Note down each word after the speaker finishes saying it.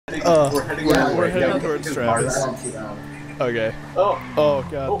We're heading towards Travis. Okay. Oh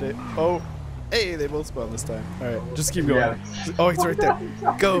god. Oh. Hey, they both spawned this time. Alright, just keep going. Yeah. Oh, he's right there.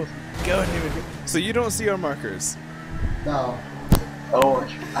 Go, David. So you don't see our markers. No.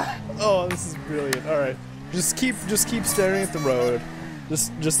 Oh, this is brilliant. All right, just keep staring at the road.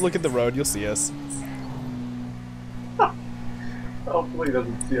 Just look at the road. You'll see us. hopefully he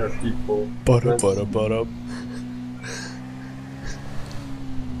doesn't see us people. Butter.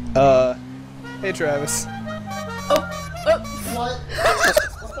 Hey Travis. What?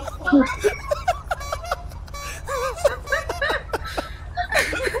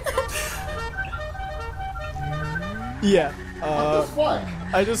 Yeah. What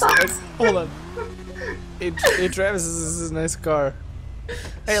the fuck? Hold on. Hey Travis, this is a nice car.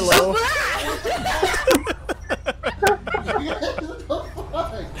 Hello.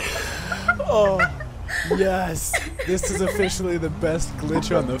 Oh, yes. This is officially the best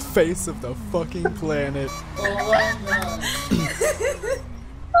glitch on the face of the fucking planet. Oh my god.